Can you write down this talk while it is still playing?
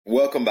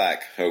Welcome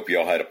back. Hope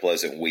y'all had a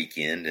pleasant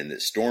weekend and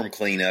that storm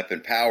cleanup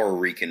and power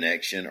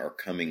reconnection are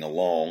coming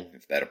along,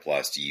 if that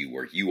applies to you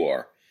where you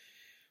are.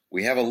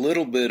 We have a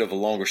little bit of a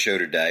longer show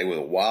today with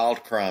a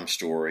wild crime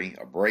story,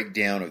 a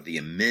breakdown of the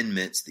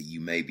amendments that you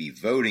may be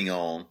voting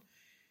on,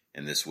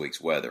 and this week's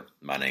weather.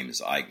 My name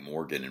is Ike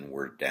Morgan and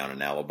we're down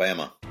in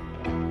Alabama.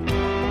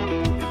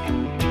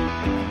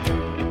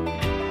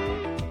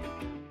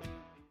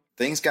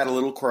 Things got a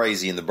little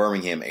crazy in the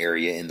Birmingham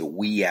area in the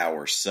wee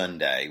hours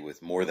Sunday,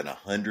 with more than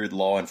 100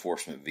 law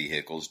enforcement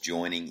vehicles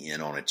joining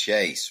in on a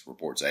chase,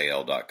 reports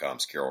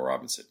AL.com's Carol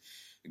Robinson.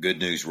 The good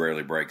news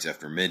rarely breaks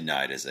after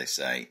midnight, as they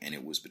say, and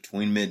it was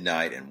between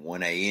midnight and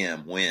 1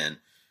 a.m. when,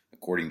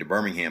 according to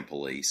Birmingham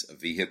police, a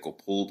vehicle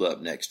pulled up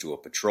next to a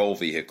patrol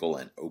vehicle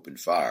and opened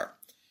fire.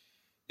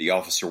 The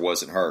officer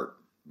wasn't hurt,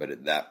 but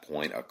at that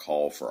point a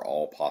call for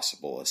all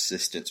possible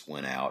assistance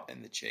went out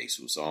and the chase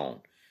was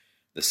on.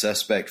 The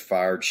suspect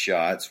fired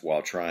shots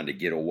while trying to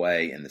get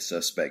away, and the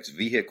suspect's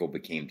vehicle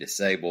became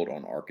disabled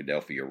on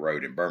Arkadelphia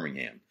Road in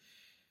Birmingham.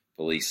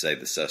 Police say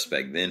the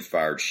suspect then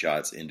fired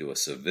shots into a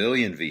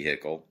civilian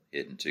vehicle,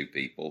 hitting 2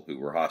 people who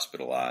were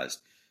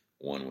hospitalized,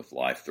 one with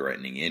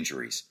life-threatening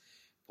injuries.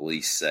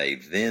 Police say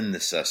then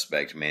the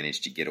suspect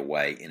managed to get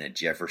away in a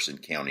Jefferson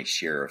County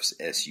Sheriff's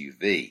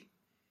SUV.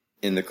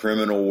 In the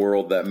criminal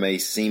world, that may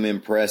seem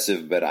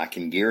impressive, but I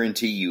can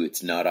guarantee you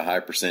it's not a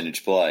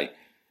high-percentage play.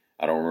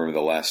 I don't remember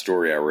the last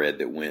story I read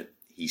that went,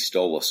 he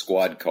stole a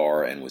squad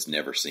car and was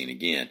never seen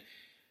again.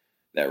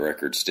 That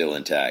record's still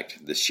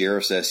intact. The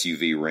sheriff's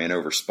SUV ran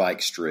over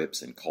spike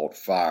strips and caught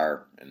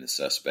fire, and the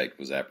suspect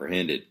was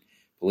apprehended.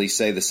 Police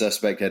say the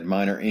suspect had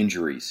minor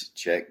injuries.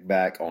 Check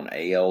back on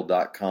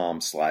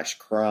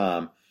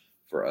al.com/crime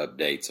for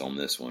updates on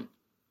this one.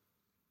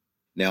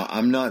 Now,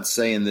 I'm not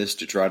saying this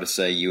to try to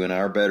say you and I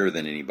are better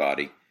than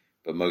anybody,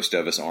 but most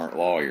of us aren't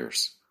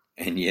lawyers.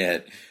 And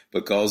yet,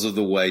 because of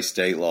the way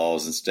state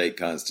laws and state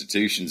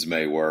constitutions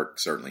may work,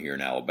 certainly here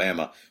in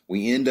Alabama,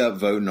 we end up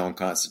voting on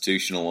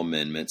constitutional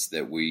amendments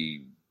that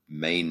we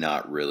may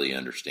not really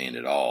understand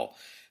at all.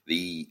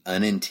 The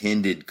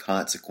unintended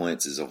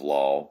consequences of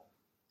law,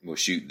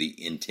 the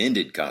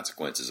intended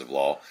consequences of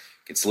law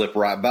can slip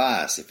right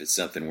by us if it's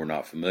something we're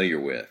not familiar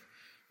with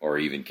or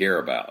even care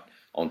about.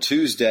 On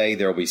Tuesday,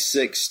 there will be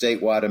 6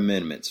 statewide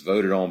amendments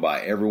voted on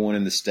by everyone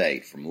in the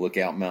state, from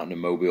Lookout Mountain to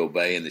Mobile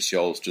Bay and the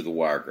Shoals to the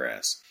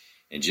Wiregrass.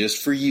 And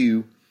just for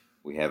you,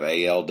 we have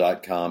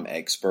AL.com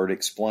expert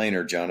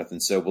explainer Jonathan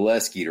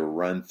Soboleski to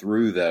run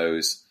through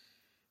those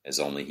as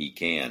only he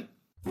can.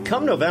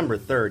 Come November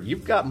 3rd,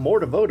 you've got more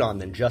to vote on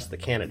than just the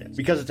candidates.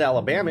 Because it's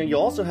Alabama,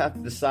 you'll also have to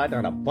decide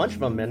on a bunch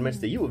of amendments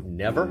that you have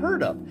never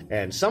heard of,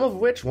 and some of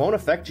which won't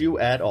affect you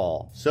at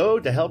all. So,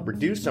 to help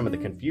reduce some of the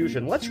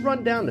confusion, let's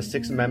run down the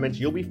 6 amendments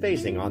you'll be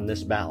facing on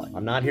this ballot.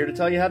 I'm not here to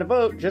tell you how to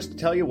vote, just to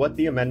tell you what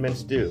the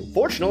amendments do.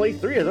 Fortunately,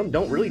 3 of them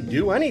don't really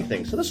do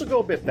anything, so this will go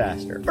a bit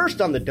faster. First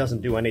on the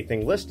doesn't do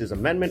anything list is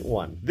Amendment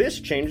 1. This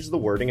changes the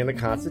wording in the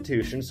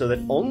Constitution so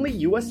that only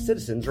U.S.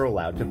 citizens are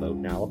allowed to vote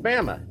in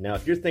Alabama. Now,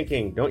 if you're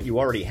thinking, don't you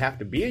already have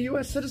to be a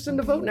U.S. citizen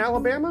to vote in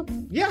Alabama?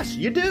 Yes,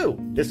 you do!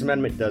 This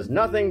amendment does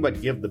nothing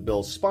but give the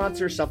bill's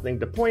sponsor something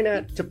to point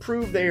at to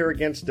prove they are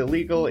against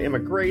illegal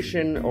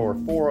immigration or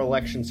for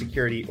election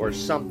security or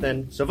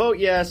something. So vote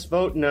yes,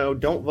 vote no,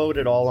 don't vote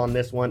at all on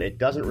this one. It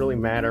doesn't really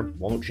matter,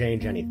 won't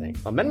change anything.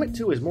 Amendment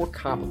 2 is more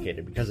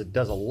complicated because it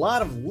does a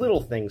lot of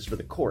little things for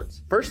the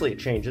courts. Firstly, it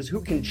changes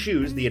who can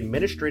choose the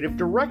administrative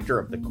director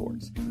of the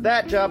courts.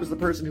 That job is the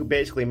person who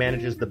basically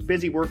manages the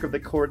busy work of the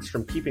courts,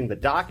 from keeping the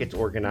dockets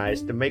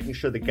organized to making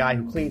sure the guy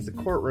who cleans the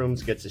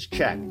courtrooms gets his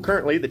check.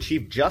 Currently, the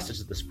Chief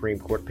Justice of the Supreme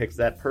Court picks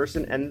that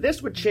person, and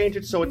this would change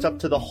it so it's up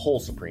to the whole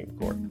Supreme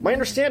Court. My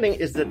understanding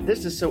is that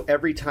this is so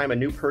every time a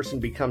new person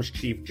becomes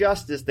Chief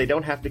Justice, they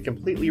don't have to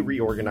completely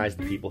reorganize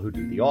the people who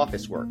do the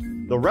office work.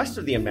 The rest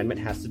of the amendment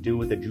has to do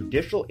with the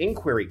Judicial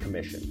Inquiry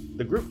Commission,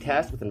 the group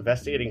tasked with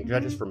investigating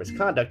judges for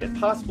misconduct and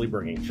possibly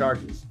bringing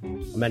charges.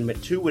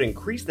 Amendment 2 would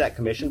increase that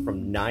commission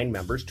from 9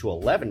 members to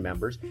 11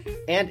 members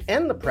and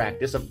end the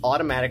practice of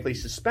automatically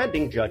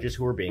suspending judges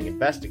who are being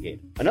investigated.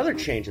 Another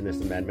change in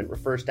this amendment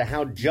refers to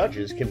how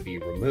judges can be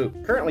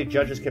removed. Currently,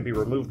 judges can be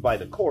removed by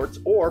the courts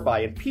or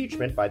by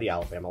impeachment by the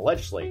Alabama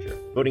legislature.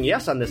 Voting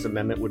yes on this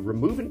amendment would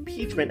remove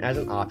impeachment as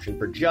an option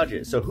for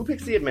judges. So who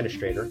picks the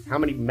administrator, how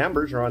many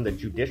members are on the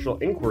Judicial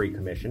Inquiry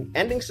Commission,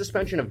 ending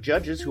suspension of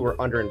judges who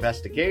are under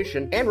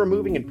investigation, and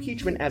removing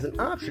impeachment as an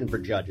option for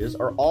judges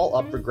are all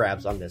up for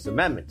grabs on this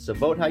amendment. So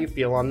vote how you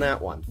feel on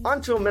that one.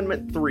 On to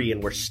Amendment 3,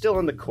 and we're still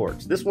in the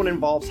courts. This one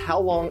involves how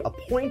long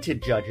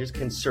appointed judges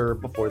can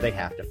serve before they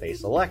have to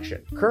face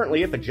election.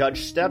 Currently, if a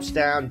judge steps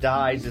down,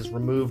 dies, is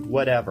removed,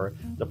 whatever,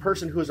 the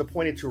person who is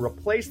appointed to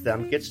replace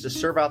them gets to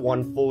serve out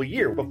 1 full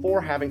year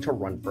before having to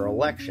run for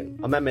election.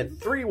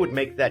 Amendment 3 would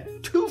make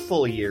that 2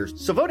 full years,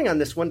 so voting on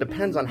this one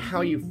depends on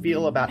how you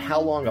feel about how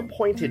long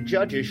appointed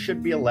judges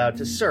should be allowed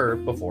to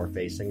serve before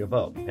facing a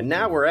vote. And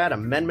now we're at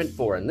Amendment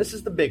 4, and this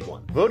is the big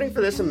one. Voting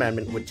for this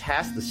amendment would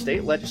task the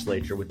state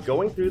legislature with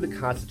going through the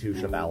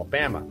Constitution of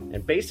Alabama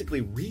and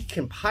basically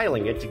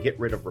recompiling it to get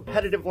rid of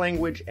repetitive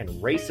language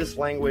and race racist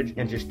language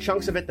and just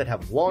chunks of it that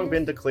have long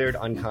been declared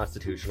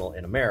unconstitutional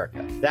in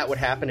America. That would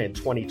happen in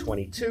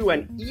 2022,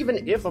 and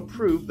even if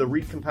approved, the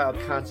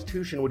recompiled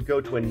Constitution would go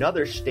to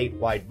another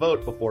statewide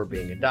vote before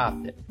being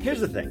adopted.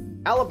 Here's the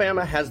thing.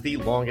 Alabama has the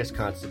longest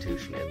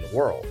constitution in the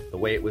world. The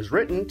way it was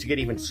written, to get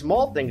even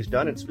small things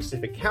done in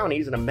specific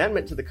counties, an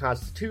amendment to the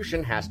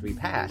Constitution has to be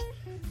passed,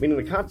 meaning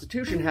the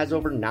Constitution has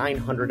over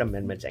 900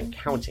 amendments and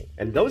counting.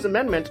 And those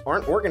amendments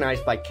aren't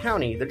organized by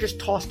county, they're just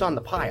tossed on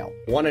the pile.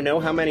 Want to know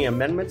how many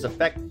amendments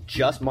affect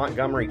just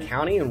Montgomery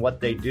County and what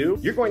they do?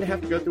 You're going to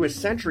have to go through a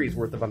century's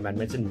worth of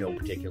amendments in no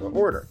particular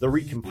order. The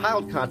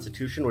recompiled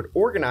Constitution would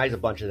organize a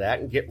bunch of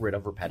that and get rid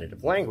of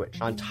repetitive language.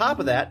 On top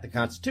of that, the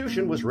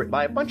Constitution was written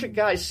by a bunch of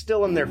guys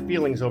still in their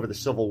feelings over the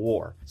Civil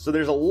War. So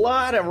there's a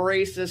lot of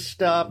racist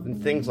stuff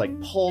and things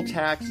like poll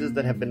taxes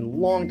that have been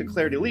long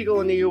declared illegal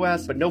in the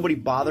U.S., but nobody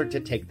bothered to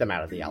take them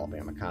out of the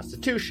Alabama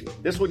Constitution.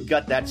 This would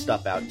gut that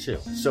stuff out too.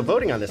 So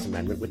voting on this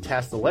amendment would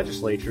task the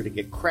legislature to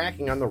get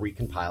cracking on the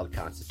recompiled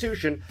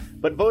Constitution,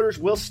 but voters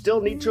will still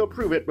need to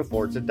approve it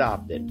before it's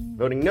adopted.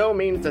 Voting no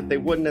means that they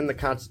wouldn't and the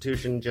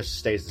Constitution just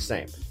stays the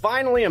same.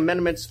 Finally,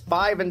 Amendments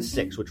 5 and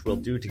 6, which we'll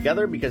do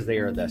together because they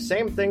are the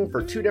same thing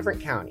for two different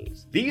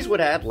counties. These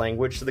would add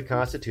language to the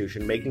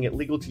Constitution making it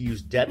legal to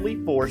use deadly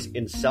force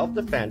in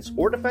self-defense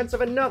or defense of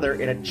another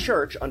in a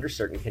church under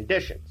certain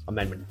conditions.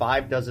 Amendment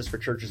 5 does this for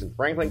churches in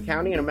Franklin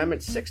County, and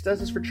Amendment 6 does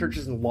this for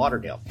churches in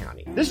Lauderdale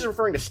County. This is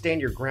referring to stand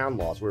your ground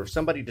laws, where if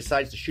somebody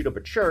decides to shoot up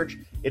a church,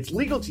 it's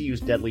legal to use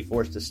deadly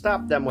force to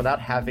stop them without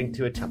having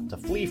to attempt to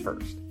flee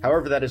first.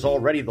 However, that is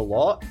already the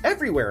law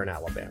everywhere in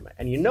Alabama.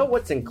 And you know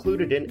what's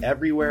included in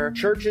everywhere?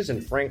 Churches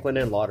in Franklin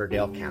and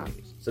Lauderdale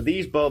counties. So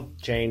these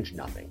both change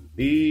nothing.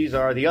 These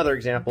are the other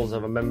examples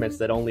of amendments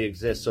that only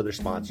exist so their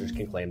sponsors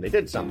can claim they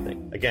did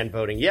something. Again,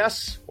 voting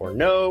yes or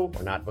no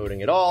or not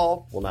voting at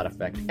all will not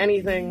affect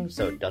anything,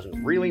 so it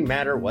doesn't really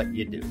matter what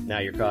you do. Now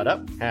you're caught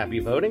up. Happy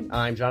voting.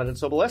 I'm Jonathan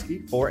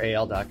Soboleski for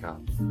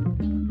AL.com.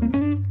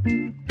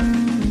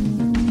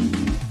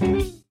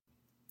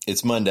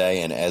 It's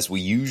Monday, and as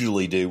we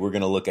usually do, we're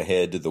going to look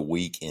ahead to the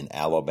week in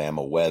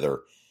Alabama weather.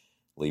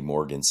 Lee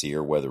Morgan's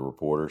here, weather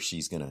reporter.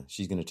 She's gonna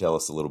tell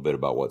us a little bit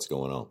about what's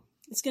going on.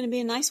 It's going to be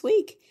a nice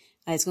week.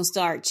 It's going to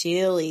start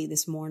chilly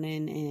this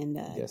morning, and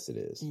yes, it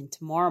is. And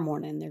tomorrow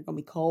morning they're going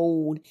to be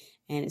cold,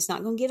 and it's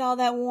not going to get all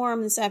that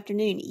warm this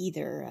afternoon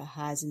either.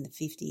 Highs in the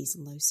 50s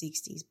and low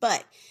 60s.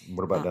 But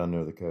what about down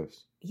near the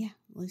coast? Yeah,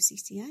 low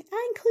 60.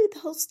 I include the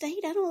whole state.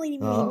 I don't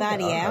leave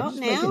anybody out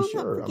now. I'm not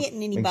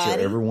forgetting anybody. Make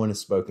sure everyone is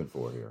spoken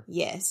for here.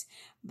 Yes,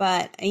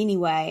 but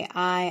anyway,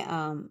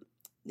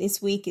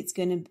 this week it's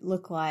going to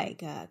look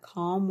like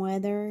calm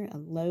weather,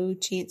 low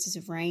chances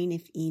of rain,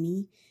 if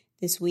any,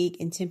 this week,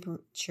 and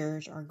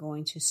temperatures are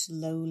going to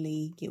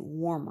slowly get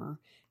warmer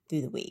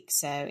through the week.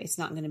 So it's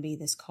not going to be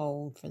this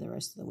cold for the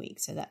rest of the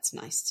week. So that's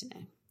nice to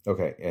know.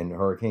 Okay, and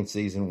hurricane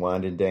season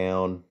winding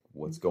down.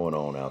 What's going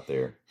on out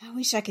there? I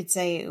wish I could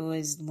say it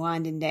was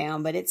winding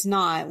down, but it's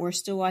not. We're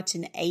still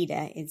watching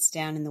Ada. It's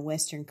down in the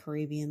Western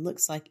Caribbean.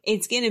 Looks like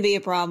it's going to be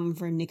a problem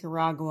for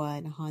Nicaragua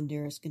and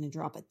Honduras. It's going to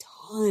drop a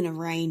ton of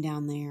rain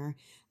down there,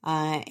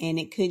 and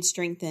it could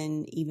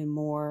strengthen even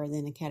more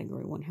than a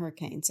Category 1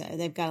 hurricane. So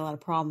they've got a lot of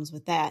problems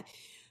with that.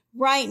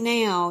 Right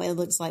now, it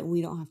looks like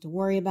we don't have to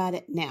worry about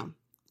it. Now,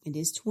 it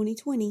is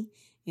 2020,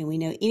 and we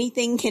know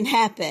anything can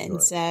happen.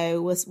 Right.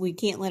 So we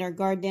can't let our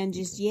guard down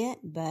just yet,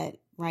 but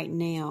right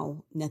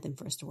now, nothing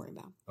for us to worry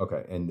about.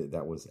 Okay, and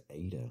that was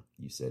Ada,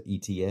 you said,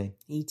 ETA?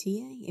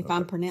 ETA, if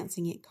I'm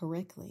pronouncing it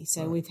correctly.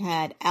 So we've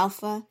had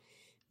Alpha,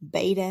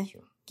 Beta,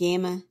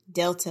 Gamma,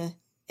 Delta,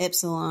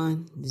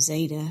 Epsilon,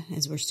 Zeta,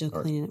 as we're still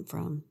cleaning up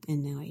from,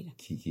 and now Ada.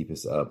 Keep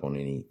us up on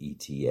any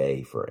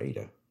ETA for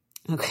Ada.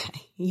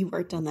 Okay, you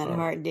worked on that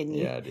hard, didn't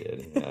you? Yeah, I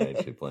did. I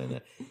actually planned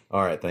that.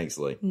 All right, thanks,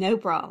 Lee. No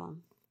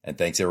problem. And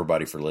thanks,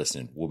 everybody, for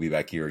listening. We'll be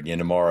back here again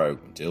tomorrow.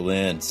 Until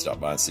then, stop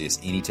by and see us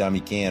anytime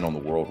you can on the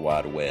World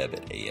Wide Web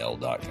at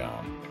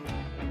AL.com.